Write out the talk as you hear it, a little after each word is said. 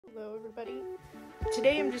Hello everybody.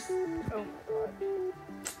 Today I'm just, oh my god.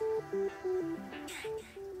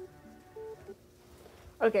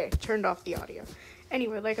 Okay, turned off the audio.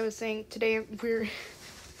 Anyway, like I was saying, today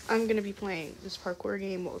I'm gonna be playing this parkour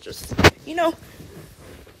game while just,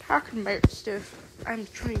 talking about stuff. I'm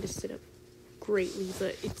trying to sit up greatly,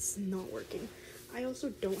 but it's not working. I also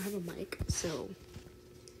don't have a mic, so,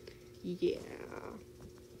 yeah.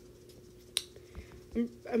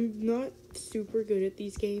 I'm not super good at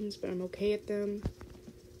these games, but I'm okay at them.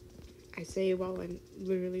 I say while I'm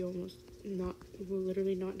literally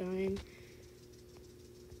not dying.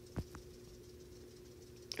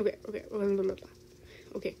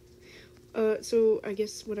 Okay. So I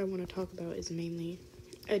guess what I want to talk about is mainly,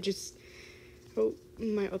 my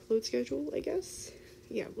upload schedule, I guess.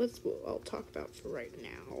 Yeah, I'll talk about for right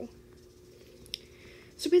now.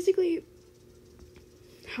 So basically,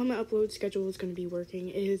 how my upload schedule is going to be working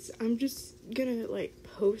is I'm just going to,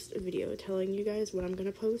 post a video telling you guys what I'm going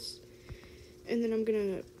to post. And then I'm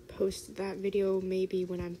going to post that video maybe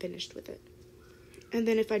when I'm finished with it. And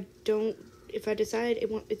then if I decide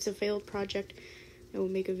it's a failed project, I will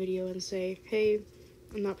make a video and say, hey,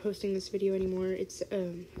 I'm not posting this video anymore. It's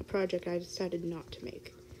a project I decided not to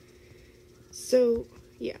make. So,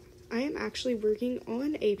 yeah. I am actually working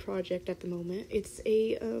on a project at the moment. It's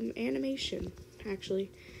a animation, actually.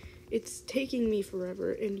 It's taking me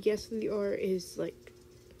forever, and yes, the art is,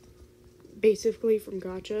 basically from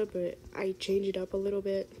Gacha, but I change it up a little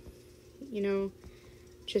bit,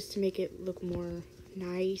 just to make it look more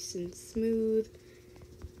nice and smooth.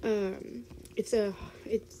 It's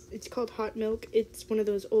called Hot Milk. It's one of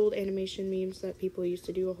those old animation memes that people used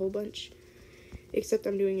to do a whole bunch, except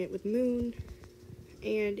I'm doing it with Moon,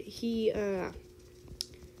 and he's gonna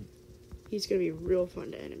be real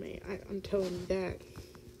fun to animate. I'm telling you that.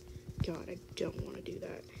 God, I don't want to do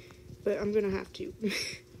that, but I'm gonna have to.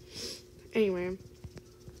 Anyway,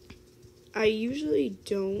 I usually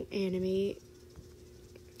don't animate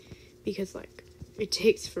because, it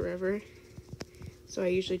takes forever. So I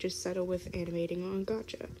usually just settle with animating on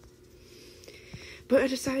Gacha. But I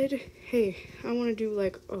decided, hey, I want to do,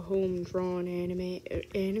 a home-drawn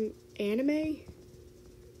animation.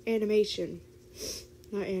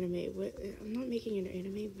 Not anime. What? I'm not making an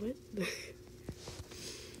anime. What?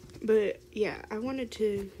 But, yeah, I wanted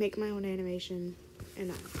to make my own animation.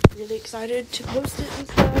 And I'm really excited to post it and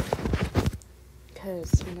stuff.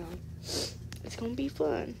 Because, it's going to be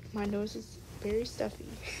fun. My nose is very stuffy.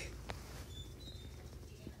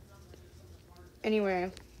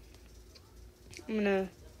 Anyway, do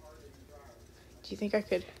you think I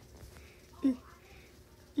could,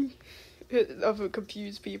 of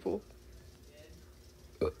confuse people?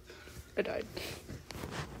 I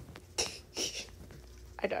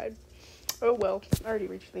died. Oh well, I already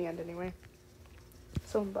reached the end anyway.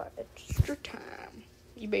 So about extra time.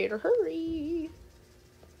 You better hurry.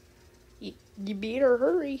 You better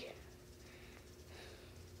hurry.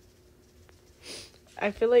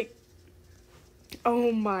 I feel like,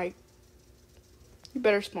 oh my, you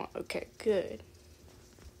better spawn. Okay, good.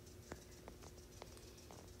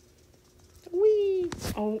 Whee!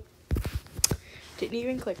 Oh, didn't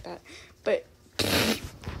even click that. But,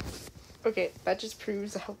 okay, that just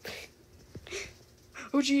proves how,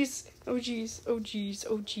 oh jeez, oh jeez, oh jeez,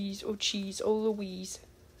 oh jeez, oh jeez, oh Louise.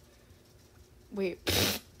 Wait.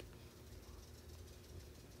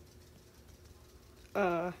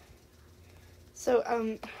 So,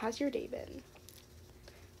 how's your day been?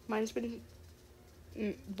 Mine's been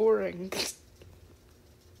boring.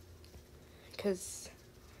 Because,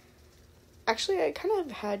 actually, I kind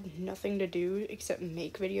of had nothing to do except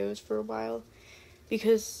make videos for a while.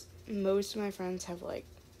 Because most of my friends have,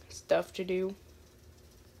 stuff to do.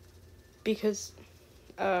 Because,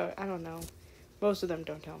 I don't know. Most of them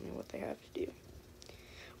don't tell me what they have to do.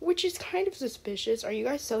 Which is kind of suspicious. Are you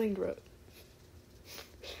guys selling drugs?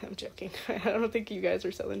 I'm joking. I don't think you guys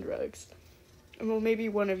are selling drugs. Well, maybe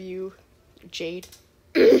one of you, Jade.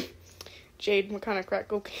 Jade, what kind of crack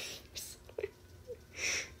cocaine?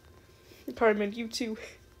 Carmen, you too.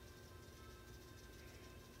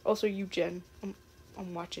 Also, you, Jen.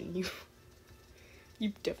 I'm watching you.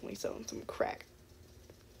 You definitely selling some crack.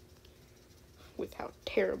 With how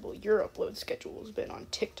terrible your upload schedule has been on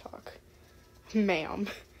TikTok. Ma'am.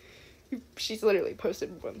 She's literally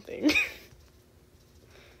posted one thing.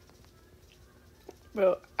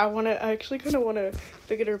 Well, I actually kind of want to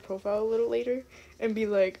look at her profile a little later and be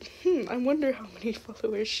like, I wonder how many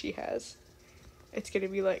followers she has. It's gonna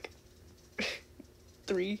be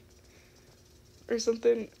 3 or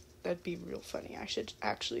something. That'd be real funny. I should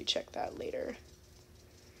actually check that later.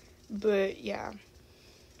 But, yeah.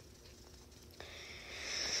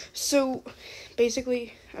 So,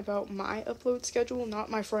 basically, about my upload schedule, not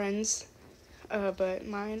my friends, but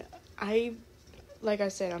mine, like I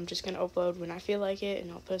said, I'm just gonna upload when I feel like it, and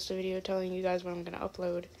I'll post a video telling you guys when I'm gonna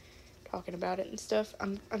upload, talking about it and stuff.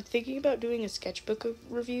 I'm thinking about doing a sketchbook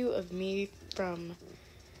review of me from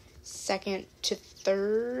 2nd to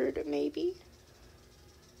 3rd, maybe?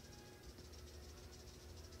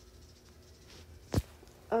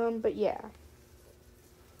 But yeah.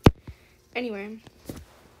 Anyway,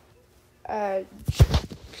 I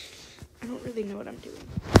don't really know what I'm doing.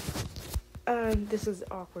 This is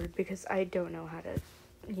awkward because I don't know how to,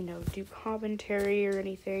 do commentary or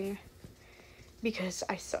anything, because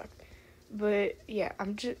I suck. But yeah, I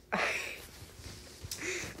don't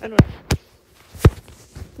know.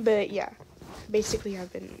 But yeah, basically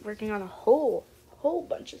I've been working on a whole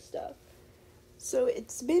bunch of stuff. So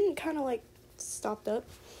it's been kind of like stopped up.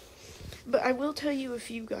 But I will tell you a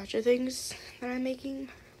few gacha things that I'm making.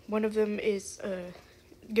 One of them is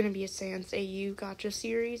gonna be a Sans AU gacha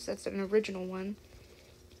series. That's an original one.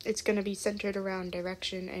 It's gonna be centered around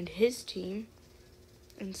Direction and his team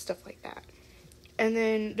and stuff like that. And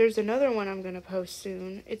then there's another one I'm gonna post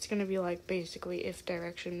soon. It's gonna be like basically if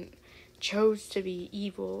Direction chose to be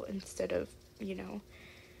evil instead of,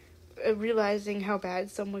 realizing how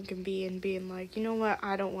bad someone can be and being like, you know what,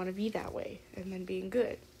 I don't want to be that way, and then being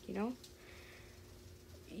good,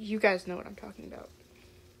 You guys know what I'm talking about.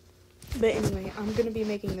 But anyway, I'm going to be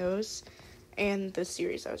making those and the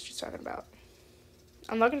series I was just talking about.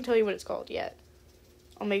 I'm not going to tell you what it's called yet.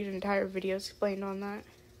 I'll make an entire video explained on that.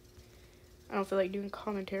 I don't feel like doing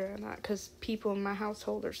commentary on that because people in my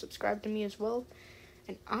household are subscribed to me as well,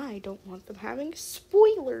 and I don't want them having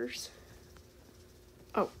spoilers.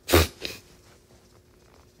 Oh.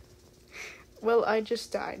 Well, I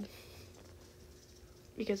just died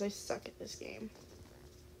because I suck at this game.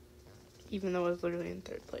 Even though I was literally in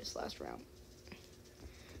 3rd place last round.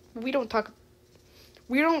 We don't talk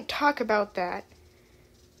about that.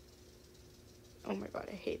 Oh my god,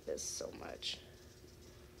 I hate this so much.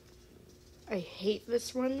 I hate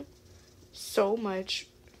this one so much.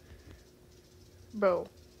 Bro.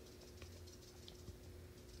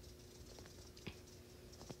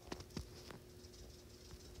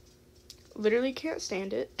 Literally can't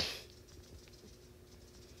stand it.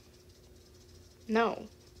 No.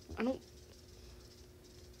 I don't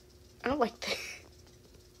like that.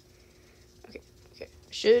 Okay.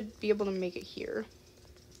 Should be able to make it here.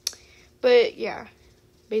 But yeah.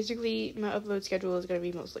 Basically, my upload schedule is going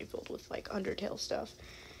to be mostly filled with, like, Undertale stuff.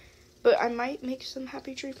 But I might make some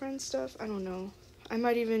Happy Tree Friends stuff. I don't know. I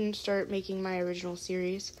might even start making my original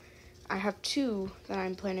series. I have 2 that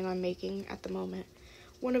I'm planning on making at the moment.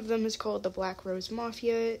 One of them is called The Black Rose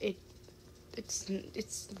Mafia. It's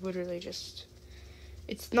literally just...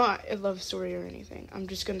 It's not a love story or anything. I'm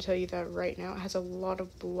just going to tell you that right now. It has a lot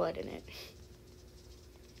of blood in it.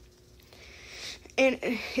 And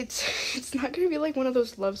it's not going to be like one of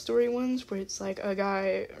those love story ones where it's like a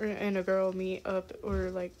guy and a girl meet up, or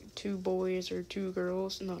like 2 boys or 2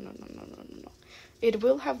 girls. No. It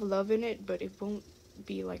will have love in it, but it won't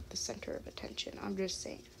be like the center of attention. I'm just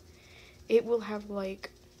saying. It will have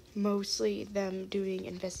like mostly them doing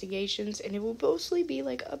investigations, and it will mostly be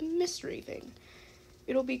like a mystery thing.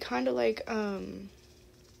 It'll be kind of like, I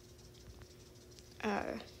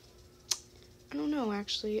don't know,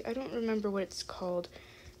 actually. I don't remember what it's called,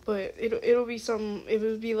 but it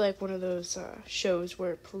would be like one of those, shows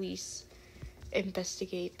where police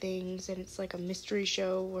investigate things, and it's like a mystery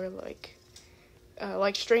show where, like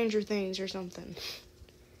Stranger Things or something.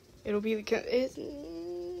 It's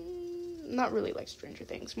not really like Stranger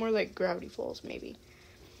Things, more like Gravity Falls, maybe.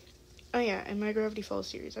 Oh yeah, and my Gravity Falls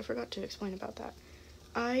series, I forgot to explain about that.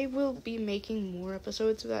 I will be making more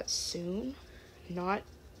episodes of that soon. Not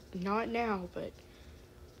now, but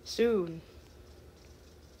soon.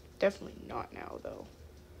 Definitely not now, though.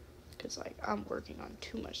 Because, like, I'm working on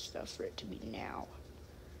too much stuff for it to be now.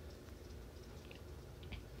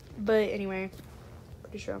 But anyway,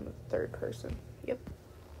 pretty sure I'm the 3rd person. Yep.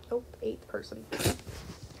 Oh, 8th person.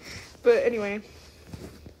 But anyway,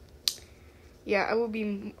 yeah, I will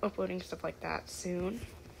be uploading stuff like that soon.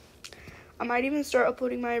 I might even start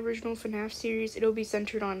uploading my original FNAF series. It'll be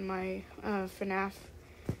centered on my FNAF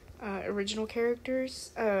original characters.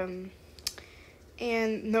 And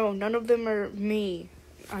no, none of them are me.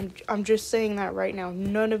 I'm just saying that right now.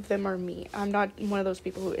 None of them are me. I'm not one of those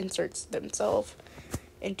people who inserts themselves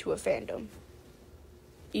into a fandom.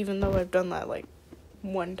 Even though I've done that, like,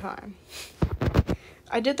 one time.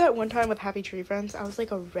 I did that one time with Happy Tree Friends. I was, like,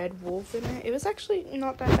 a red wolf in it. It was actually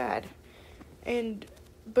not that bad.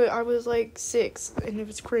 But I was, like, 6, and it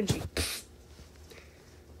was cringy.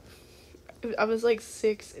 I was like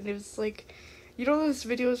 6, and it was like, you know those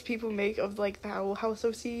videos people make of like the Owl House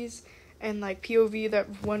OCs, and like POV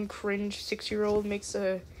that one cringe 6-year-old makes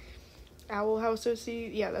a Owl House OC?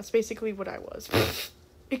 Yeah, that's basically what I was.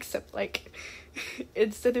 Except like,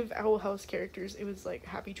 instead of Owl House characters, it was like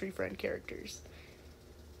Happy Tree Friend characters.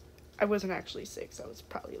 I wasn't actually 6, I was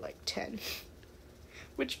probably like 10.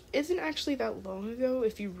 Which isn't actually that long ago,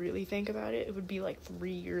 if you really think about it. It would be like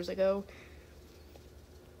 3 years ago.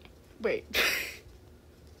 Wait.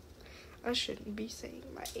 I shouldn't be saying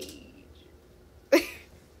my age.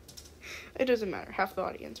 It doesn't matter. Half the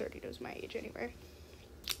audience already knows my age anyway.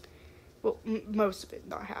 Well, most of it,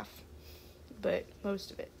 not half. But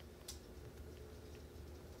most of it.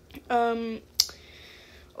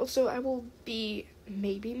 Also, I will be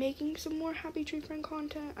maybe making some more Happy Tree Friend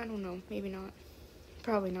content. I don't know. Maybe not.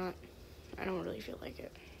 Probably not. I don't really feel like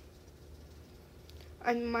it.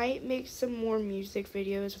 I might make some more music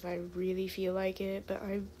videos if I really feel like it, but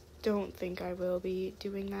I don't think I will be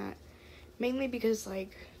doing that. Mainly because,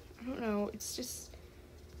 like, I don't know, it's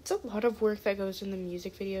a lot of work that goes in the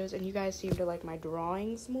music videos, and you guys seem to like my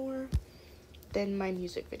drawings more than my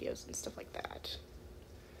music videos and stuff like that.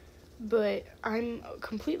 But I'm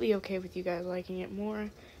completely okay with you guys liking it more.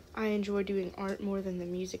 I enjoy doing art more than the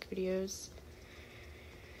music videos.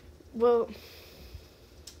 Well,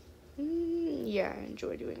 yeah, I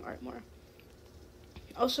enjoy doing art more.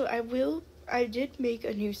 Also, I did make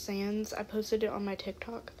a new Sans. I posted it on my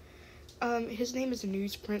TikTok. His name is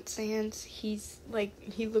Newsprint Sans. He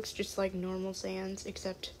looks just like normal Sans,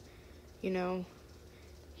 except, you know,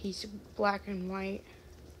 he's black and white.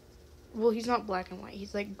 Well, he's not black and white.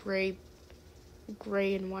 He's like gray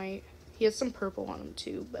and white. He has some purple on him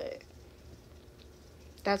too, but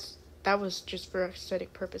that was just for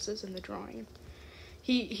aesthetic purposes in the drawing.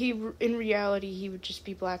 He in reality, he would just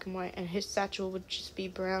be black and white, and his satchel would just be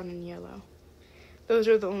brown and yellow. Those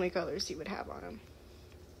are the only colors he would have on him.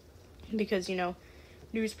 Because, you know,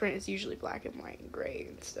 newsprint is usually black and white and gray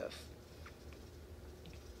and stuff.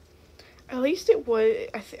 At least it was,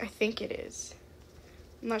 I think it is.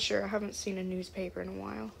 I'm not sure, I haven't seen a newspaper in a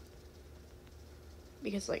while.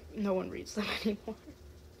 Because, like, no one reads them anymore.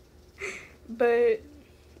 But,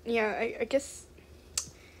 yeah, I guess,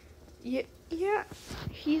 yeah,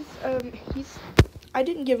 I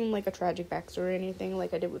didn't give him, like, a tragic backstory or anything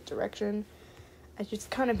like I did with Direction. I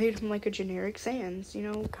just kind of made him, like, a generic Sans, you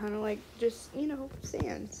know, kind of like, just, you know,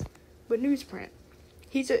 Sans. But newsprint.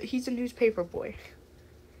 He's a newspaper boy.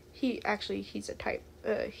 He works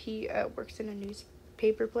in a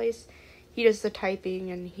newspaper place. He does the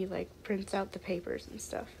typing, and he, like, prints out the papers and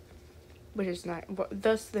stuff. Which is not,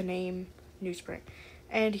 thus the name Newsprint.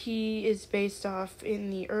 And he is based off in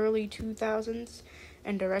the early 2000s,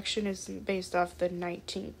 and Direction is based off the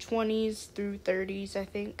 1920s through 30s, I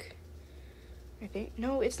think.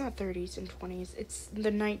 No, it's not 30s and 20s. It's the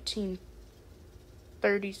 1930s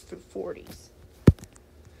through 40s.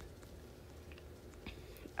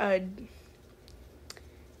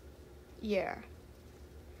 Yeah.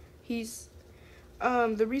 He's,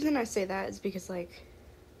 the reason I say that is because, like,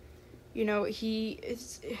 you know,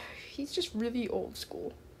 he's just really old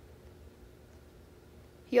school.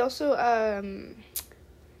 He also, I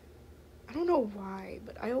don't know why,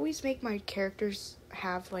 but I always make my characters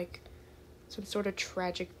have, like, some sort of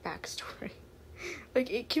tragic backstory. Like,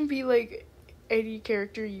 it can be, like, any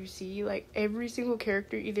character you see. Like, every single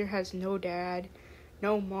character either has no dad,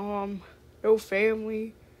 no mom, no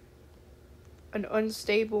family, an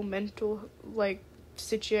unstable mental, like,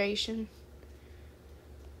 situation.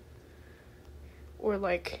 Or,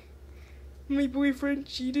 like, my boyfriend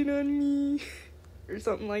cheated on me. Or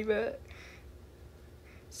something like that.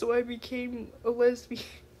 So I became a lesbian.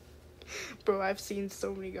 Bro, I've seen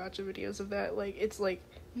so many gotcha videos of that. Like, it's like,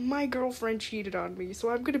 my girlfriend cheated on me, so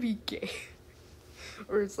I'm gonna be gay.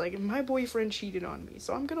 Or it's like, my boyfriend cheated on me,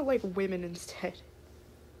 so I'm gonna like women instead.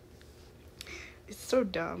 It's so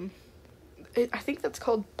dumb. I think that's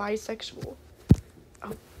called bisexual.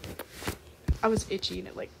 Oh, I was itchy and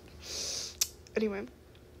it like... Anyway.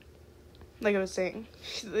 Like I was saying,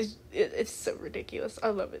 it's so ridiculous. I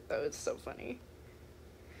love it though, it's so funny.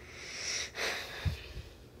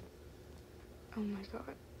 Oh my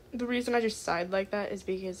god. The reason I just sighed like that is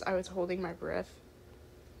because I was holding my breath.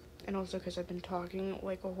 And also because I've been talking,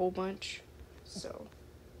 like, a whole bunch. So,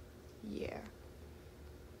 yeah.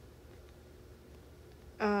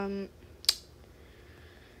 Oh my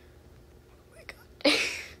god.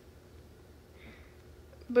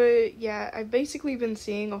 But, yeah, I've basically been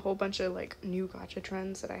seeing a whole bunch of, like, new gacha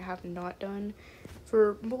trends that I have not done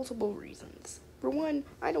for multiple reasons. For one,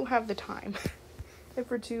 I don't have the time. And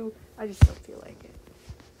for two, I just don't feel like it.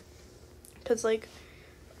 because, like,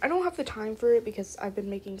 I don't have the time for it because I've been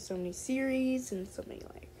making so many series and so many,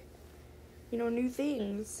 like, you know, new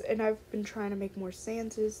things, and I've been trying to make more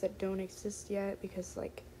Sanses that don't exist yet because,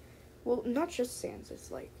 like, well, not just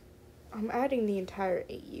Sanses, like, I'm adding the entire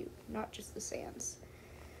AU, not just the Sans.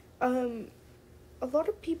 A lot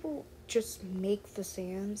of people just make the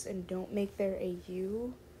Sans and don't make their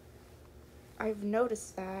AU. I've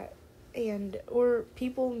noticed that, or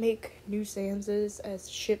people make new Sanses as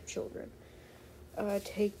ship children.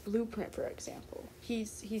 Take Blueprint, for example.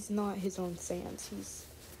 He's not his own Sans,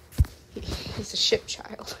 he's a ship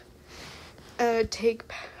child. Take,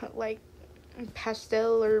 like,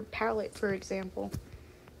 Pastel or Palette, for example.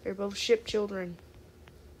 They're both ship children.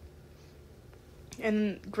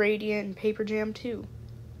 And Gradient and Paper Jam, too.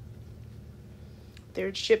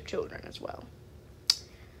 They're ship children as well.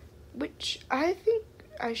 Which, I think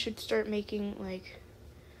I should start making, like,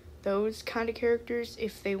 those kind of characters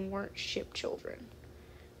if they weren't ship children.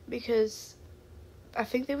 Because I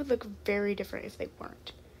think they would look very different if they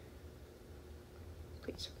weren't.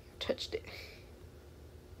 Please, I touched it.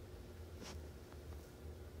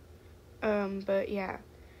 But yeah.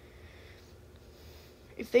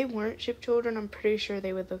 If they weren't ship children, I'm pretty sure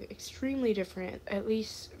they would look extremely different, at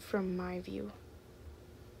least from my view.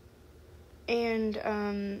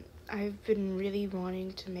 And, I've been really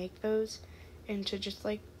wanting to make those into just,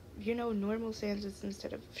 like, you know, normal Sanses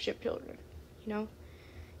instead of ship children, you know?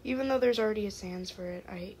 Even though there's already a Sans for it,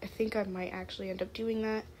 I think I might actually end up doing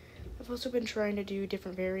that. I've also been trying to do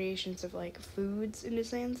different variations of, like, foods into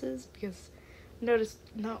Sanses, because I've noticed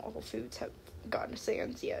not all foods have gotten a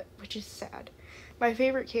Sans yet, which is sad. My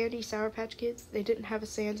favorite candy, Sour Patch Kids, they didn't have a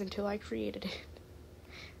Sans until I created it.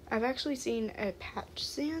 I've actually seen a Patch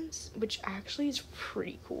Sans, which actually is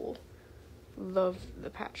pretty cool. Love the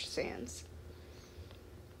Patch Sans.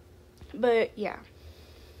 But, yeah.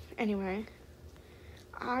 Anyway.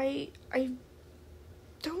 I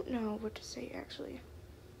don't know what to say, actually.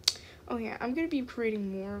 Oh, yeah, I'm gonna be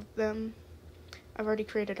creating more of them. I've already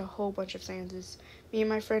created a whole bunch of Sanses. Me and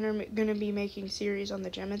my friend are gonna be making series on the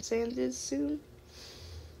Gem and Sanses soon.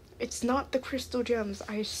 It's not the crystal gems.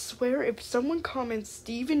 I swear, if someone comments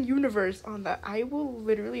Steven Universe on that, I will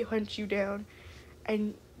literally hunt you down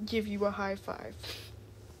and give you a high five.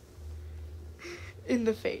 In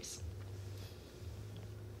the face.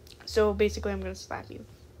 So, basically, I'm gonna slap you.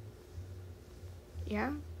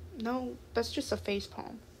 Yeah? No, that's just a face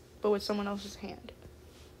palm, but with someone else's hand.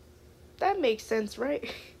 That makes sense,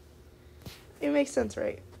 right? It makes sense,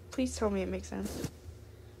 right? Please tell me it makes sense.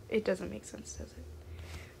 It doesn't make sense, does it?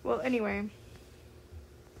 Well, anyway.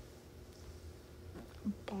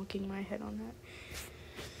 Bonking my head on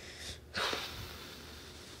that.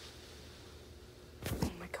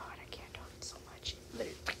 Oh my god, I can't talk so much.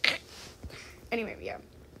 Literally. Anyway, yeah.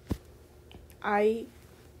 I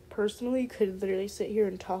personally could literally sit here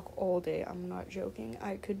and talk all day. I'm not joking.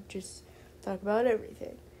 I could just talk about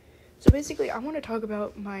everything. So basically, I want to talk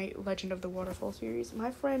about my Legend of the Waterfall series. My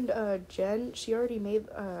friend, Jen, she already made,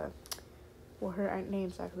 well, her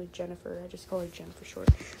name's actually Jennifer. I just call her Jen for short.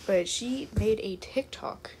 But she made a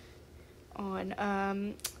TikTok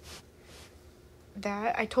on,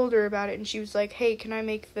 that. I told her about it, and she was like, hey, can I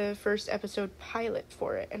make the first episode pilot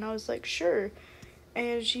for it? And I was like, sure.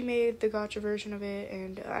 And she made the gacha version of it,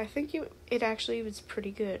 and I think it actually was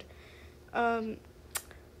pretty good.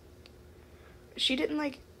 She didn't,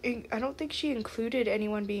 like, I don't think she included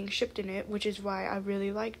anyone being shipped in it, which is why I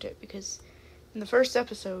really liked it, because in the first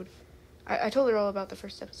episode, I told her all about the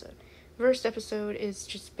first episode. The first episode is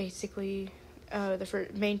just basically the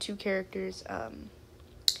main two characters,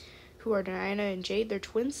 who are Diana and Jade. They're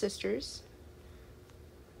twin sisters,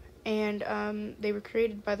 and they were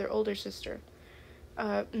created by their older sister.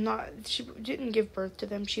 She didn't give birth to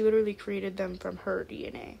them. She literally created them from her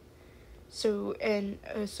DNA. So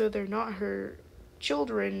they're not her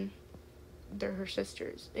children, they're her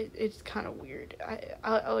sisters. It's kind of weird.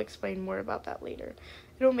 I'll explain more about that later.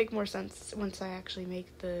 It'll make more sense once I actually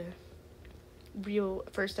make the real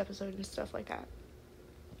first episode and stuff like that.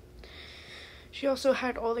 She also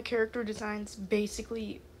had all the character designs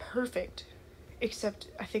basically perfect, except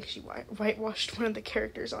I think she whitewashed one of the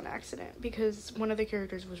characters on accident, because one of the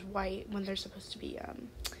characters was white when they're supposed to be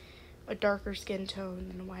a darker skin tone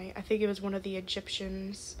than white. I think it was one of the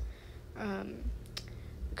Egyptians,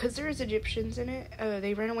 because there is Egyptians in it.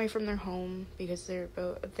 They ran away from their home because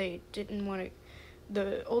they didn't want to.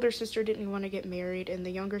 The older sister didn't want to get married, and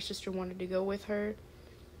the younger sister wanted to go with her.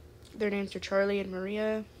 Their names are Charlie and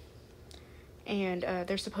Maria, and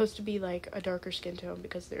they're supposed to be like a darker skin tone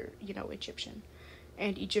because they're, Egyptian,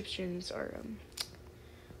 and Egyptians are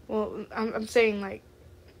well, I'm saying, like,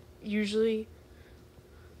 usually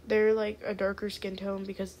they're like a darker skin tone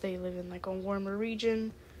because they live in like a warmer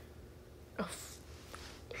region. Oh,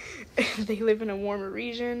 they live in a warmer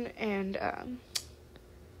region, and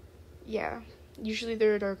yeah, usually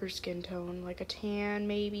they're a darker skin tone, like a tan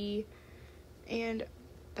maybe, and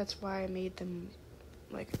that's why I made them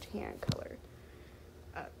like a tan color.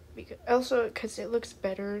 Because it looks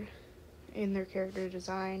better in their character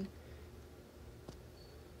design.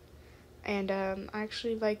 And I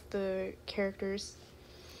actually like the characters.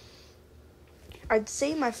 I'd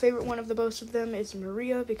say my favorite one of the both of them is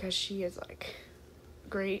Maria, because she is like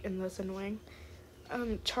great and less annoying.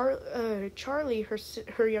 Charlie,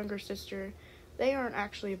 her younger sister, they aren't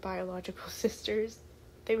actually biological sisters.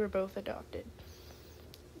 They were both adopted.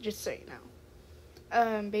 Just so you know.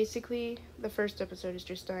 Basically, the first episode is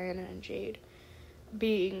just Diana and Jade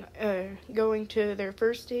going to their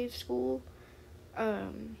first day of school,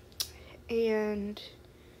 and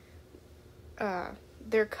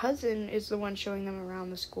their cousin is the one showing them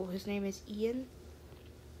around the school. His name is Ian,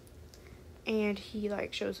 and he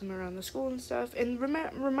like shows them around the school and stuff. And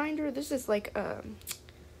reminder, this is like a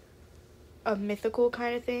mythical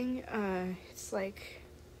kind of thing. It's like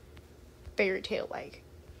fairy tale like.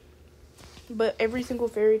 But every single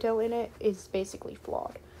fairy tale in it is basically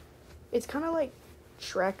flawed. It's kind of like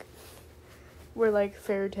Shrek, where like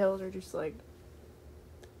fairy tales are just like,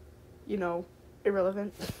 you know,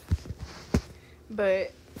 irrelevant.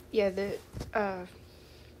 But yeah, they're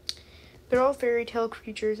all fairy tale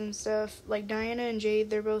creatures and stuff. Like Diana and Jade,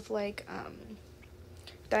 they're both like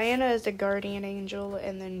Diana is a guardian angel,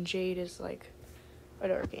 and then Jade is like a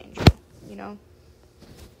dark angel, you know?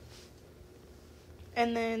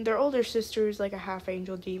 And then their older sister is like a half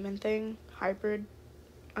angel demon thing. Hybrid.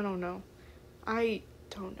 I don't know. I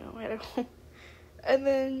don't know at all. And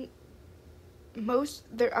then I'm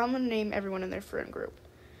gonna name everyone in their friend group.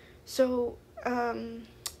 So, the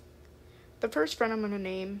first friend I'm gonna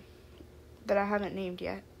name, that I haven't named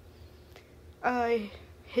yet,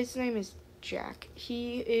 his name is Jack.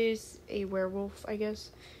 He is a werewolf, I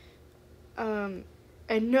guess. And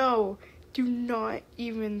no, do not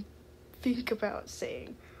even think about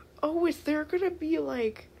saying, oh, is there gonna be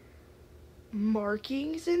like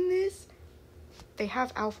markings in this? They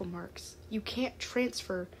have alpha marks. You can't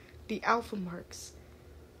transfer the alpha marks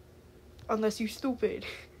unless you're stupid.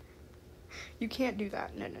 You can't do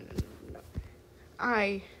that. No.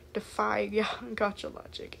 I defy gotcha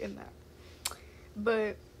logic in that.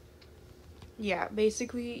 But yeah,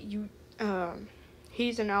 basically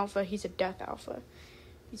he's an alpha. He's a death alpha.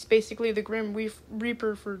 He's basically the Grim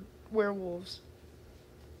Reaper for werewolves.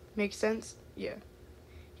 Makes sense? Yeah.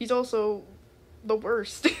 He's also the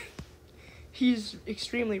worst. He's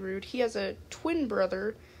extremely rude. He has a twin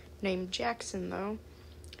brother named Jackson, though,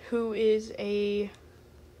 who is a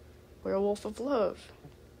werewolf of love.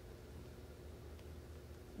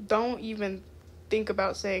 Don't even think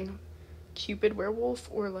about saying Cupid werewolf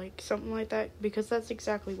or like something like that, because that's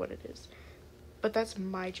exactly what it is. But that's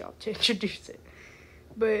my job to introduce it.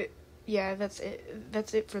 But yeah, that's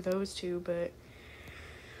it for those two. But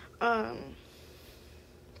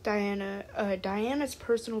Diana's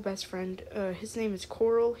personal best friend, his name is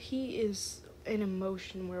Coral. He is an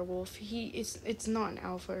emotion werewolf. It's not an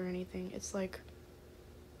alpha or anything. It's like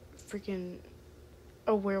freaking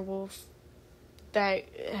a werewolf that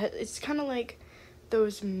it's kind of like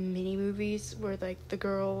those mini movies where like the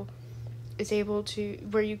girl is able to,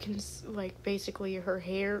 where you can like basically her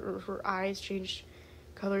hair or her eyes change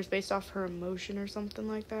colors based off her emotion or something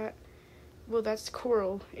like that. Well, that's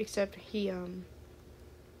Coral, except he in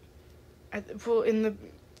the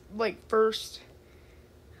like first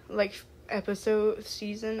like episode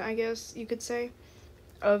season, I guess you could say,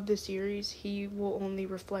 of the series, he will only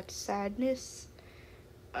reflect sadness.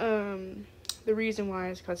 The reason why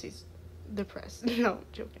is because he's depressed. No, I'm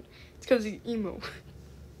joking. It's because he's emo.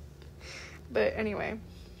 But anyway,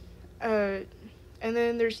 and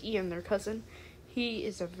then there's Ian, their cousin. He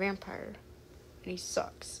is a vampire, and he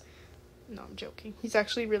sucks. No, I'm joking. He's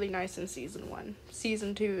actually really nice in season 1.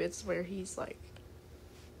 Season 2, it's where he's like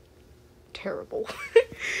terrible.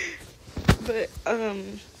 But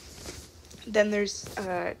then there's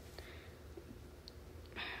I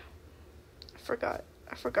forgot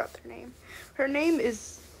their name. Her name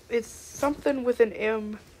is something with an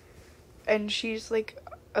M, and she's like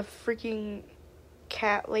a freaking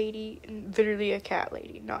cat lady, literally a cat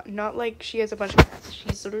lady. Not like she has a bunch of cats.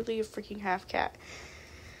 She's literally a freaking half cat.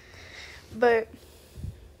 But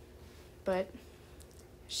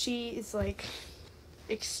she is like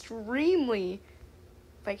extremely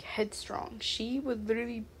like headstrong. She would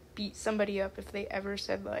literally beat somebody up if they ever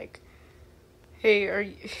said like, hey, are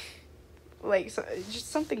you like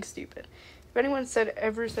just something stupid. If anyone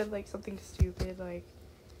ever said like something stupid, like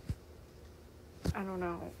I don't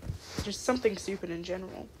know, just something stupid in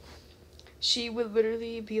general, she would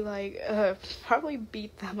literally be like, probably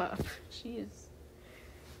beat them up. She is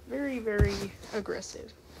very, very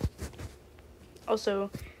aggressive. Also,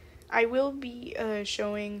 I will be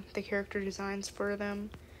showing the character designs for them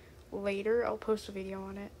later. I'll post a video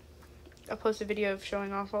on it. I'll post a video of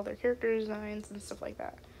showing off all their character designs and stuff like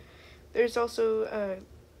that. There's also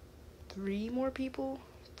 4 more people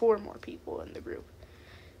in the group.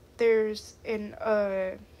 There's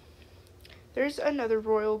another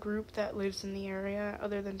royal group that lives in the area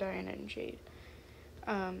other than Diana and Jade.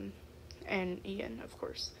 And Ian, of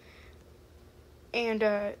course. And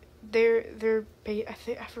I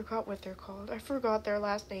forgot what they're called. I forgot their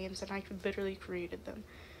last names, and I literally created them.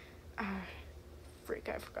 I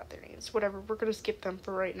forgot their names. Whatever, we're gonna skip them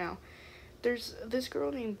for right now. There's this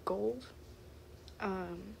girl named Gold. Her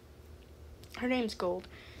name's Gold.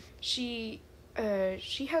 She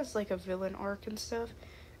has like a villain arc and stuff,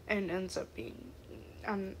 and ends up being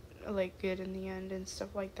like good in the end and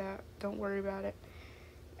stuff like that. Don't worry about it.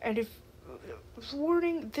 And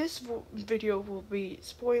warning, this video will be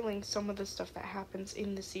spoiling some of the stuff that happens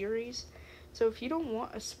in the series. So if you don't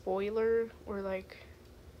want a spoiler or like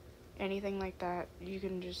anything like that, you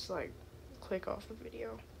can just like click off the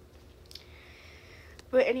video.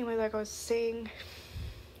 But anyway, like I was saying,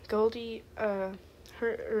 Goldie,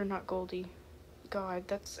 not Goldie. God,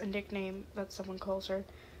 that's a nickname that someone calls her.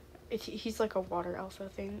 He's like a water alpha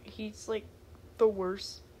thing. He's like the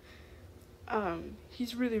worst.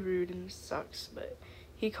 He's really rude and sucks, but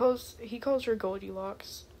he calls her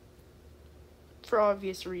Goldilocks for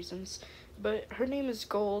obvious reasons. But her name is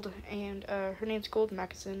Gold, and her name's Gold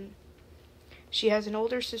Maxon. She has an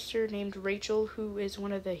older sister named Rachel, who is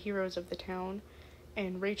one of the heroes of the town,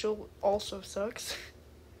 and Rachel also sucks.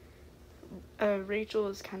 Rachel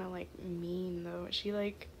is kind of like mean though.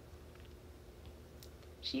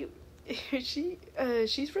 She's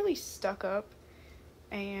really stuck up,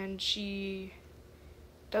 and she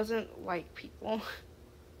doesn't like people.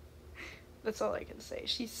 That's all I can say.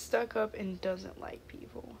 She's stuck up and doesn't like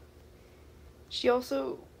people. She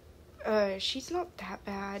also, she's not that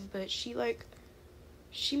bad, but she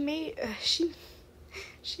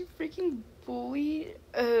freaking bullied,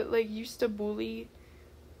 used to bully,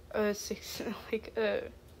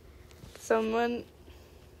 someone,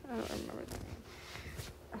 I don't remember their name.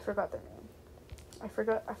 I forgot their name. I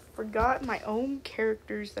forgot my own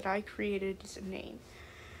characters that I created's name.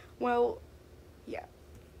 Well, yeah.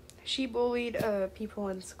 She bullied people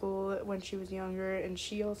in school when she was younger, and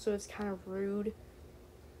she also is kind of rude.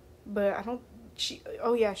 But she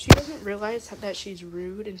doesn't realize that she's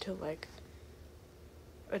rude until like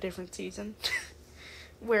a different season.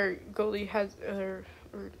 Where Goldie has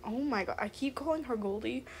oh my god, I keep calling her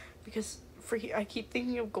Goldie because I keep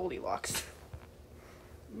thinking of Goldilocks.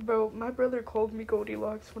 Bro, my brother called me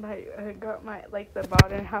Goldilocks when I got my, like, the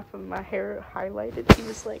bottom half of my hair highlighted. He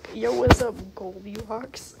was like, yo, what's up,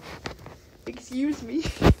 Goldilocks? Excuse me.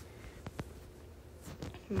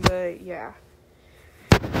 But, yeah.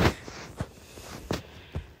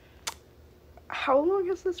 How long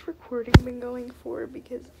has this recording been going for?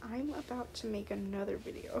 Because I'm about to make another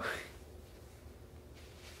video.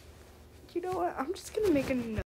 You know what? I'm just gonna make another